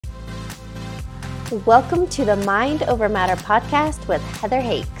Welcome to the Mind Over Matter podcast with Heather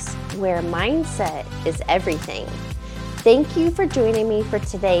Hakes, where mindset is everything. Thank you for joining me for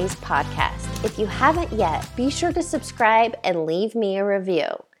today's podcast. If you haven't yet, be sure to subscribe and leave me a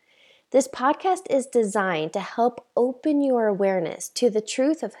review. This podcast is designed to help open your awareness to the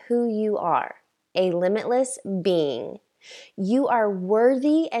truth of who you are, a limitless being. You are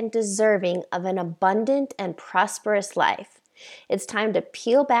worthy and deserving of an abundant and prosperous life. It's time to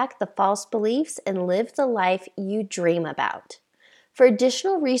peel back the false beliefs and live the life you dream about. For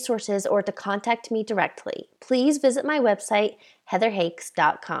additional resources or to contact me directly, please visit my website,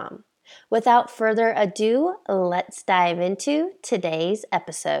 heatherhakes.com. Without further ado, let's dive into today's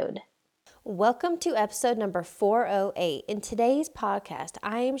episode. Welcome to episode number 408. In today's podcast,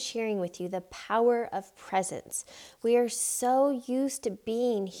 I am sharing with you the power of presence. We are so used to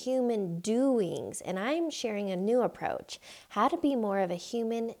being human doings, and I'm sharing a new approach, how to be more of a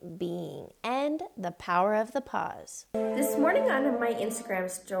human being, and the power of the pause. This morning on my Instagram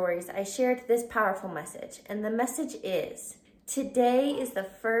stories, I shared this powerful message, and the message is, today is the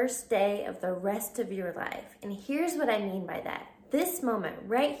first day of the rest of your life. And here's what I mean by that. This moment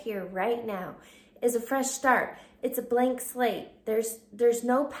right here, right now, is a fresh start. It's a blank slate. There's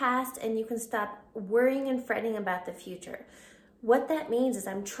no past, and you can stop worrying and fretting about the future. What that means is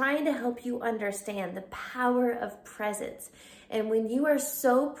I'm trying to help you understand the power of presence. And when you are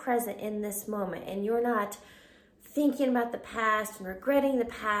so present in this moment and you're not thinking about the past and regretting the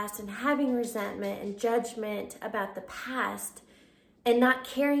past and having resentment and judgment about the past and not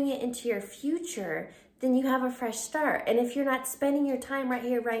carrying it into your future, then you have a fresh start. And if you're not spending your time right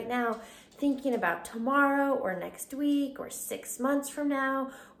here, right now, thinking about tomorrow or next week or 6 months from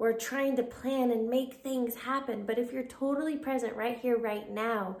now, or trying to plan and make things happen, but if you're totally present right here, right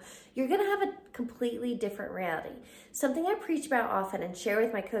now, you're gonna have a completely different reality. Something I preach about often and share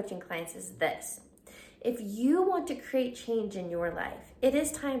with my coaching clients is this. If you want to create change in your life, it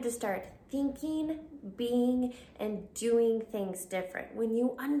is time to start thinking, being, and doing things different. When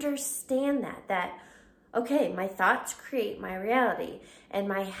you understand that okay, my thoughts create my reality, and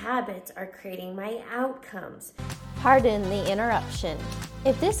my habits are creating my outcomes. Pardon the interruption.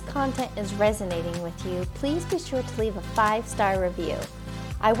 If this content is resonating with you, please be sure to leave a 5-star review.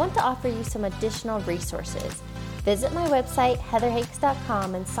 I want to offer you some additional resources. Visit my website,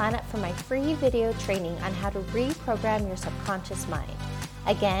 heatherhakes.com, and sign up for my free video training on how to reprogram your subconscious mind.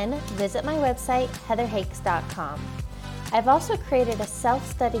 Again, visit my website, heatherhakes.com. I've also created a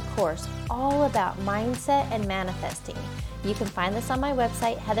self-study course all about mindset and manifesting. You can find this on my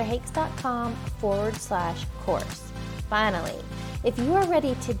website, heatherhakes.com/course. Finally, if you are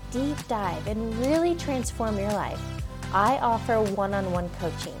ready to deep dive and really transform your life, I offer one-on-one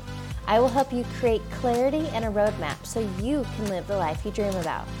coaching. I will help you create clarity and a roadmap so you can live the life you dream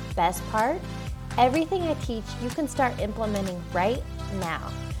about. Best part? Everything I teach you can start implementing right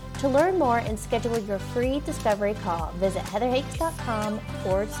now. To learn more and schedule your free discovery call, visit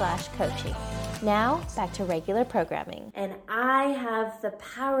heatherhakes.com/coaching. Now, back to regular programming. And I have the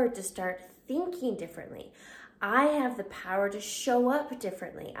power to start thinking differently. I have the power to show up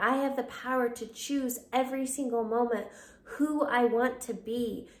differently. I have the power to choose every single moment who I want to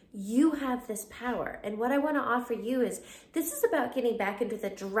be. You have this power. And what I want to offer you is, this is about getting back into the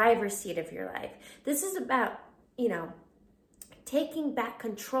driver's seat of your life. This is about, taking back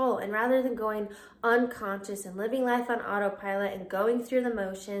control, and rather than going unconscious and living life on autopilot and going through the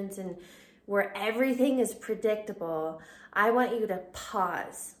motions and where everything is predictable, I want you to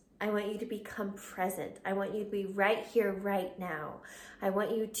pause. I want you to become present. I want you to be right here, right now. I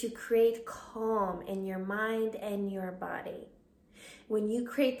want you to create calm in your mind and your body. When you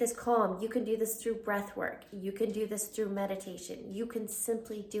create this calm, you can do this through breath work. You can do this through meditation. You can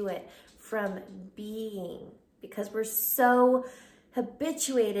simply do it from being. Because we're so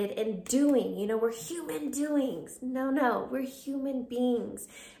habituated in doing. We're human doings. No, we're human beings.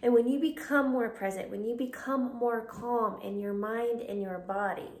 And when you become more present, when you become more calm in your mind and your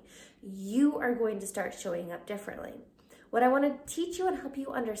body, you are going to start showing up differently. What I want to teach you and help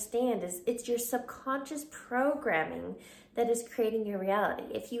you understand is it's your subconscious programming that is creating your reality.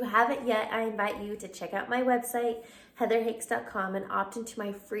 If you haven't yet, I invite you to check out my website, heatherhakes.com, and opt into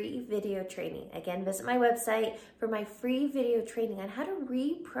my free video training. Again, visit my website for my free video training on how to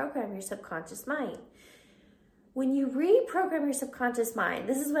reprogram your subconscious mind. When you reprogram your subconscious mind,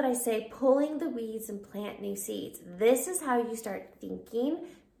 this is what I say, pulling the weeds and plant new seeds. This is how you start thinking,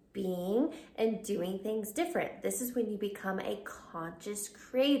 being, and doing things different. This is when you become a conscious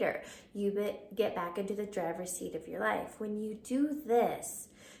creator. You get back into the driver's seat of your life. When you do this,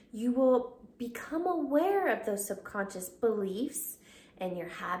 you will become aware of those subconscious beliefs and your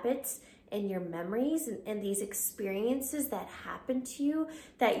habits and your memories and these experiences that happen to you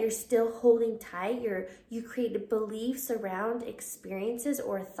that you're still holding tight. You created beliefs around experiences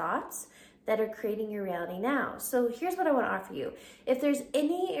or thoughts that are creating your reality now. So here's what I want to offer you. If there's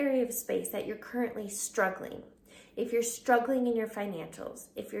any area of space that you're currently struggling, if you're struggling in your financials,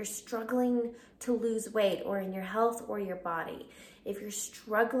 if you're struggling to lose weight or in your health or your body, if you're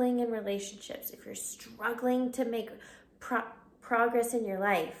struggling in relationships, if you're struggling to make progress in your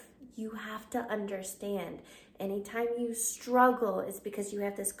life, you have to understand anytime you struggle is because you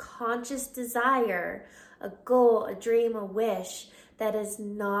have this conscious desire, a goal, a dream, a wish that is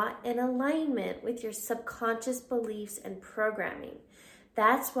not in alignment with your subconscious beliefs and programming.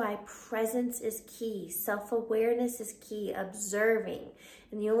 That's why presence is key. Self-awareness is key, observing.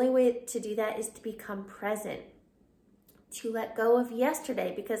 And the only way to do that is to become present, to let go of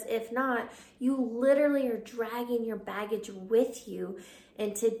yesterday, because if not, you literally are dragging your baggage with you,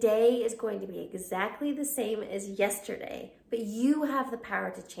 and today is going to be exactly the same as yesterday. But you have the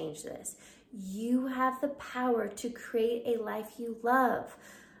power to change this. You have the power to create a life you love,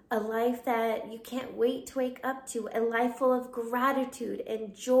 a life that you can't wait to wake up to, a life full of gratitude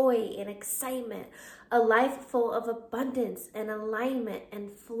and joy and excitement, a life full of abundance and alignment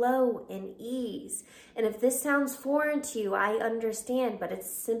and flow and ease. And if this sounds foreign to you, I understand, but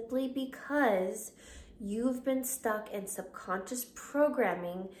it's simply because you've been stuck in subconscious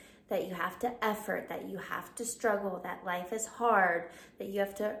programming that you have to effort, that you have to struggle, that life is hard, that you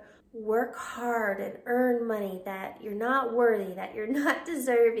have to work hard and earn money, that you're not worthy, that you're not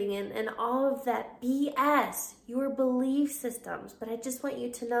deserving, and all of that BS, your belief systems. But I just want you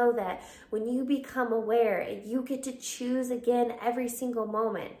to know that when you become aware and you get to choose again every single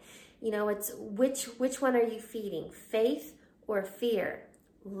moment, it's which one are you feeding? Faith or fear?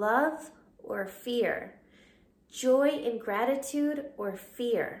 Love or fear? Joy and gratitude or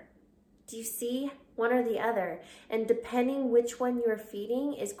fear? Do you see? One or the other. And depending which one you're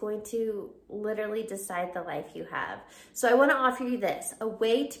feeding is going to literally decide the life you have. So I want to offer you this, a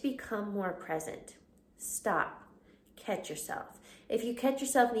way to become more present. Stop. Catch yourself. If you catch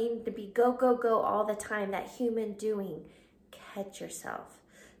yourself needing to be go, go, go all the time, that human doing, catch yourself.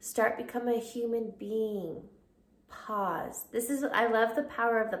 Start becoming a human being. Pause. I love the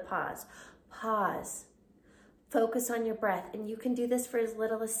power of the pause. Pause. Focus on your breath, and you can do this for as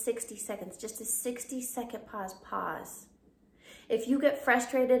little as 60 seconds, just a 60-second pause. If you get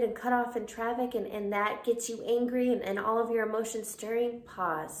frustrated and cut off in traffic and that gets you angry and all of your emotions stirring,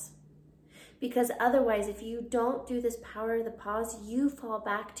 pause. Because otherwise, if you don't do this power of the pause, you fall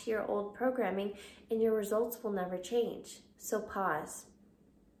back to your old programming and your results will never change. So pause.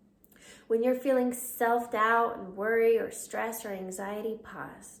 When you're feeling self-doubt and worry or stress or anxiety,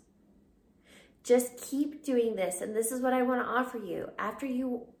 pause. Just keep doing this, and this is what I want to offer you. After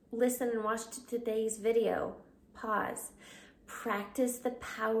you listen and watch today's video, pause. Practice the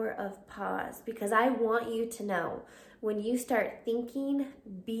power of pause, because I want you to know when you start thinking,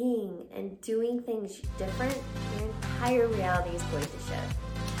 being, and doing things different, your entire reality is going to shift.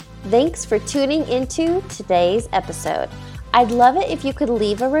 Thanks for tuning into today's episode. I'd love it if you could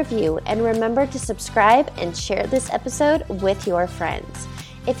leave a review, and remember to subscribe and share this episode with your friends.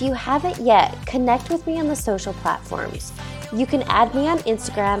 If you haven't yet, connect with me on the social platforms. You can add me on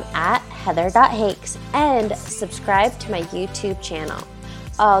Instagram at heather.hakes and subscribe to my YouTube channel.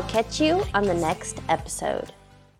 I'll catch you on the next episode.